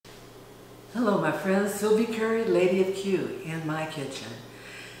Hello my friends, Sylvie Curry, Lady of Q, in my kitchen.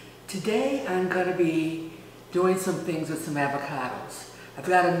 Today I'm going to be doing some things with some avocados. I've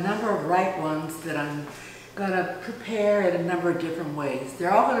got a number of ripe ones that I'm going to prepare in a number of different ways.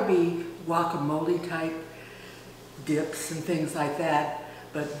 They're all going to be guacamole type dips and things like that,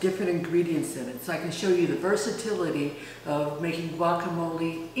 but different ingredients in it. So I can show you the versatility of making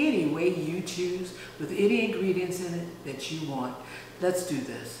guacamole any way you choose with any ingredients in it that you want. Let's do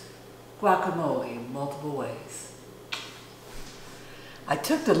this. Guacamole in multiple ways. I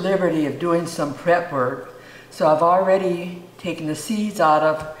took the liberty of doing some prep work, so I've already taken the seeds out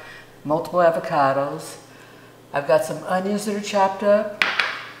of multiple avocados. I've got some onions that are chopped up,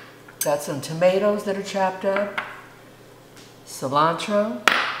 got some tomatoes that are chopped up, cilantro,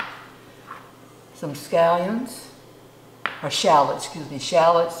 some shallots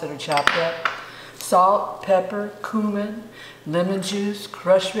that are chopped up, salt, pepper, cumin, lemon juice,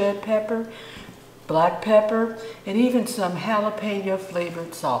 crushed red pepper, black pepper, and even some jalapeno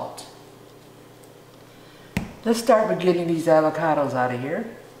flavored salt. Let's start with getting these avocados out of here.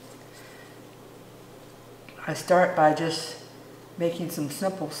 I start by just making some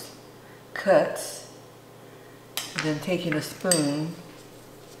simple cuts, and then taking a spoon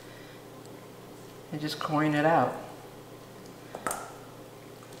and just coring it out.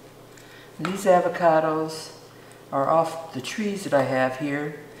 And these avocados are off the trees that I have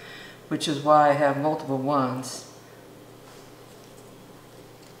here, which is why I have multiple ones.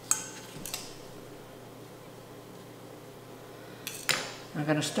 I'm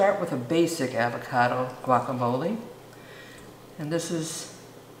going to start with a basic avocado guacamole, and this is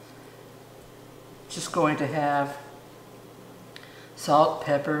just going to have salt,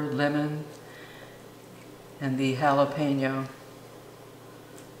 pepper, lemon, and the jalapeno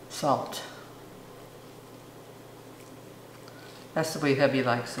salt. That's the way hubby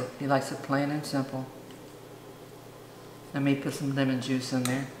likes it. He likes it plain and simple. I may put some lemon juice in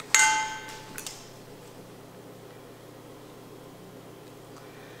there.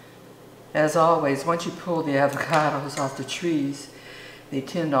 As always, once you pull the avocados off the trees, they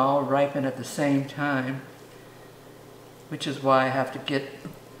tend to all ripen at the same time, which is why I have to get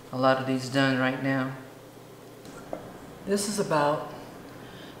a lot of these done right now. This is about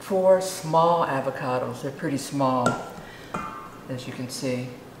 4 small avocados. They're pretty small, as you can see.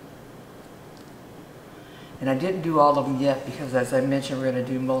 And I didn't do all of them yet because, as I mentioned, we're going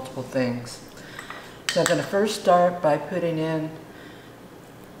to do multiple things. So I'm going to first start by putting in,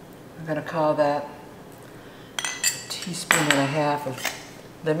 I'm going to call that a teaspoon and a half of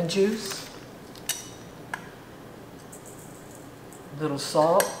lemon juice, a little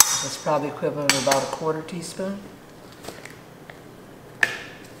salt, that's probably equivalent of about a 1/4 teaspoon.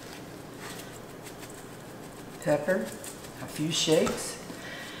 Pepper, a few shakes,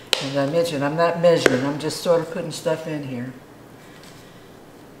 and as I mentioned, I'm not measuring, I'm just sort of putting stuff in here.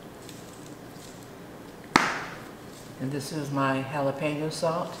 And this is my jalapeno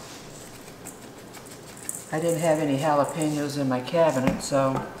salt. I didn't have any jalapenos in my cabinet,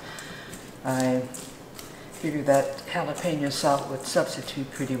 so I figured that jalapeno salt would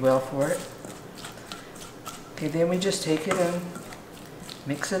substitute pretty well for it. Okay, then we just take it and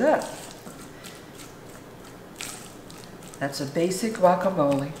mix it up. That's a basic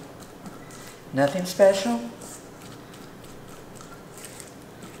guacamole. Nothing special.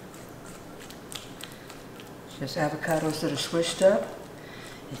 Just avocados that are swished up.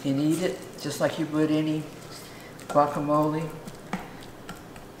 You can eat it just like you would any guacamole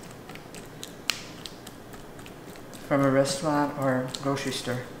from a restaurant or grocery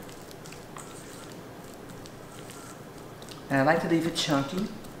store. And I like to leave it chunky.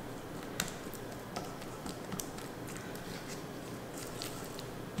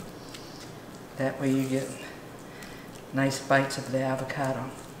 That way you get nice bites of the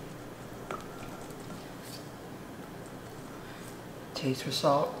avocado. Taste for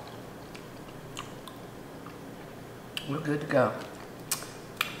salt. We're good to go.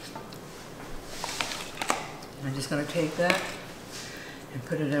 I'm just going to take that and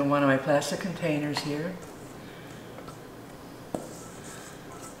put it in one of my plastic containers here.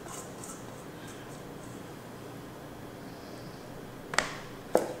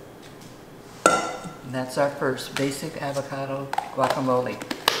 And that's our first basic avocado guacamole.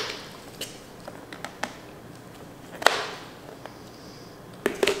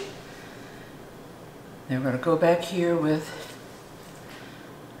 Then we're going to go back here with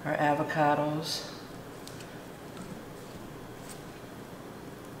our avocados.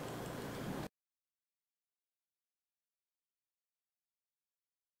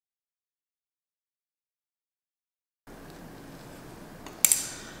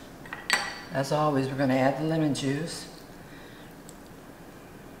 As always, we're going to add the lemon juice,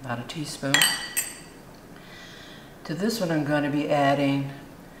 about a teaspoon. To this one, I'm going to be adding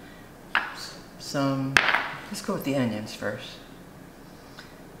some, let's go with the onions first.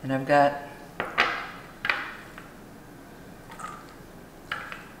 And I'm going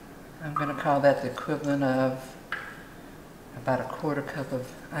to call that the equivalent of about a quarter cup of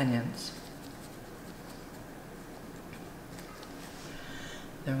onions.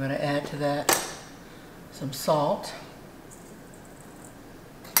 Then we're going to add to that some salt,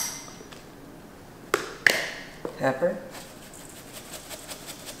 pepper,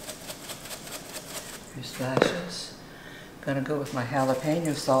 3 splashes. Going to go with my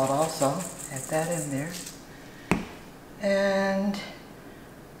jalapeno salt also, add that in there. And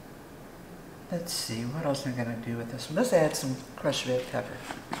let's see, what else am I going to do with this one? Let's add some crushed red pepper.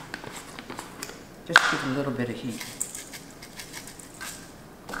 Just give it a little bit of heat.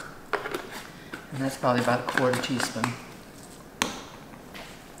 And that's probably about a quarter teaspoon.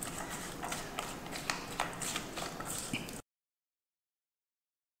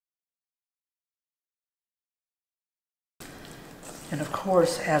 And of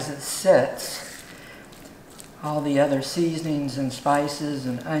course, as it sets, all the other seasonings and spices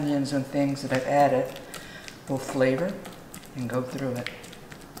and onions and things that I've added will flavor and go through it.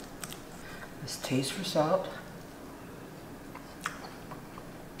 Let's taste for salt.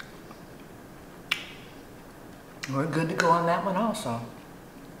 We're good to go on that one also.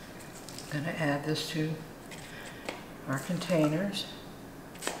 I'm going to add this to our containers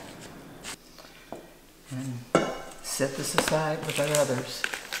and set this aside with our others.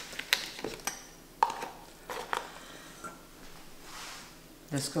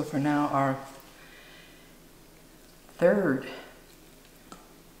 Let's go for now our third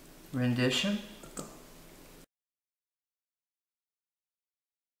rendition.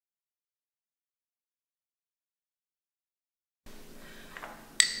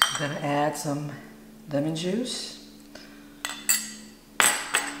 I'm going to add some lemon juice. I'm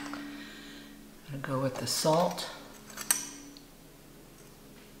going to go with the salt.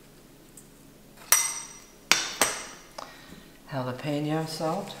 Jalapeno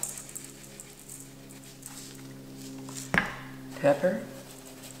salt. Pepper.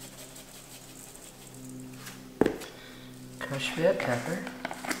 Crushed red pepper.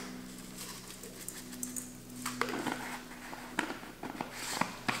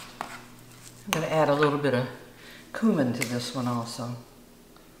 I'm going to add a little bit of cumin to this one also.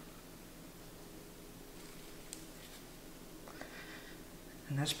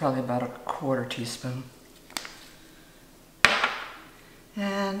 And that's probably about a quarter teaspoon.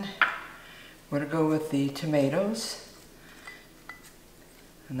 And we're going to go with the tomatoes.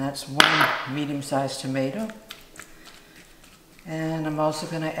 And that's 1 medium-sized tomato. And I'm also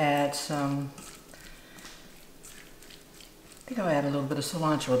going to add some, I think I'll add a little bit of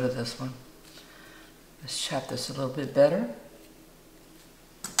cilantro to this one. Let's chop this a little bit better.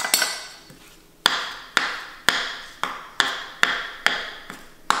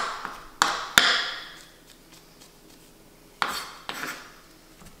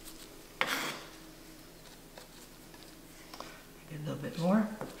 Get a little bit more.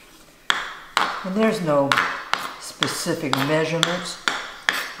 And there's no specific measurements.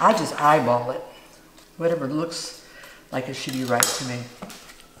 I just eyeball it. Whatever looks like it should be right to me.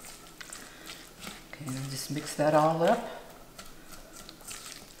 Okay, and just mix that all up.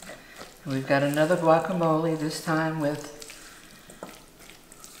 And we've got another guacamole, this time with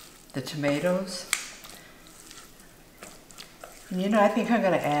the tomatoes. And you know, I think I'm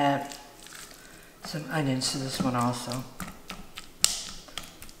going to add some onions to this one also.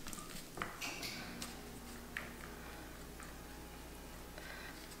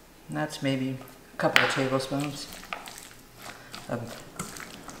 And that's maybe a couple of tablespoons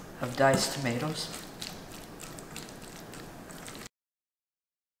of diced tomatoes.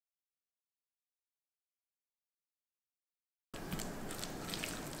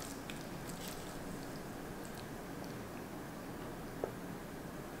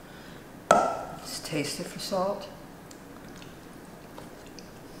 Just taste it for salt.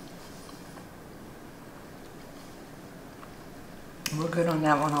 We're good on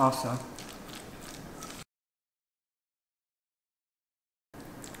that one also.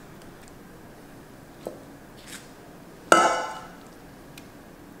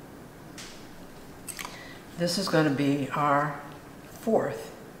 This is going to be our 4th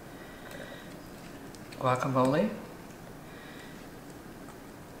guacamole.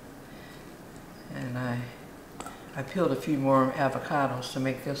 And I peeled a few more avocados to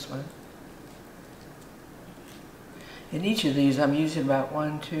make this one. In each of these, I'm using about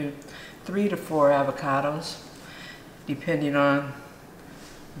 3 to 4 avocados, depending on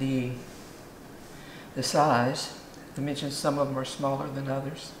the size. I mentioned some of them are smaller than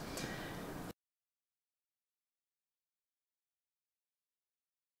others.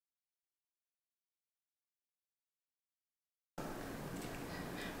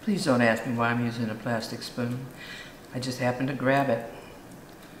 Please don't ask me why I'm using a plastic spoon. I just happened to grab it,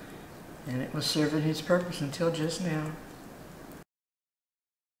 and it was serving its purpose until just now.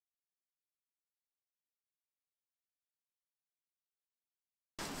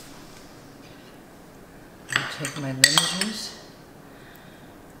 Take my lemon juice,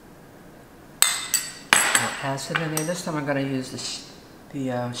 I'll pass it in there. This time I'm going to use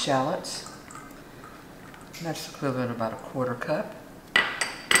the shallots. And that's equivalent to about a 1/4 cup.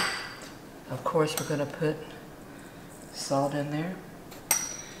 Of course, we're going to put salt in there,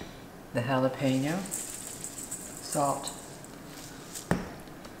 the jalapeno, salt,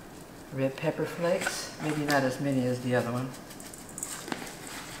 red pepper flakes, maybe not as many as the other one.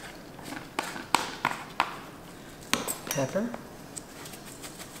 Pepper,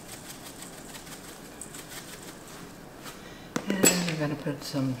 and I'm going to put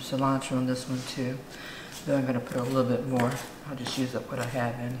some cilantro on this one too, though I'm going to put a little bit more. I'll just use up what I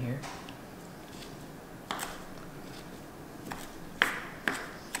have in here.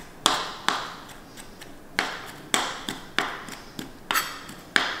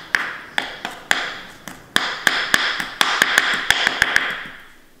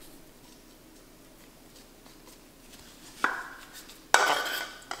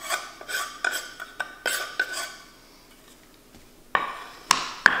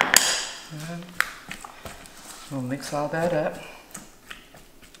 We'll mix all that up.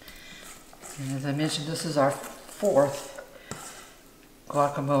 And as I mentioned, this is our 4th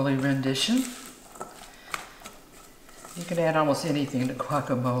guacamole rendition. You can add almost anything to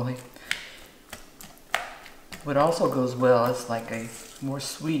guacamole. What also goes well is like a more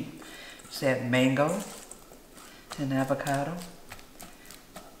sweet, just add mango and avocado.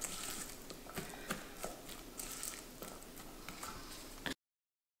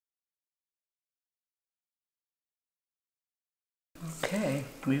 Okay,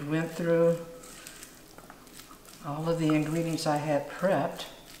 we went through all of the ingredients I had prepped.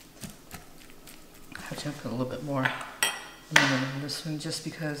 I have to put a little bit more lemon in this one just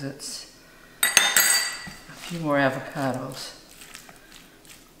because it's a few more avocados.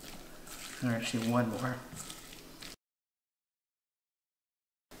 Or actually one more.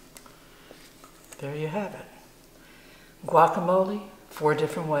 There you have it. Guacamole, 4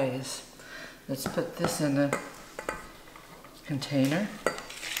 different ways. Let's put this in the container.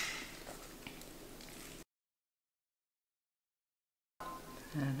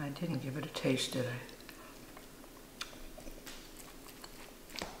 And I didn't give it a taste, did I?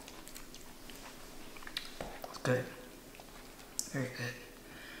 It's good. Very good.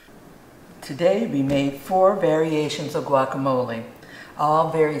 Today we made 4 variations of guacamole, all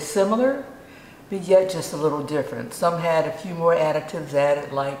very similar, but yet just a little different. Some had a few more additives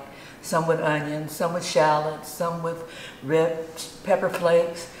added, like some with onions, some with shallots, some with red pepper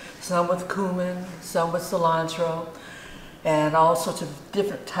flakes, some with cumin, some with cilantro, and all sorts of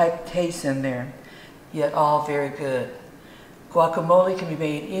different type tastes in there, yet all very good. Guacamole can be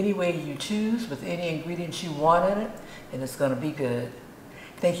made any way you choose with any ingredients you want in it, and it's going to be good.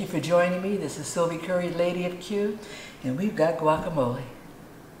 Thank you for joining me. This is Sylvie Curry, Lady of Q, and we've got guacamole.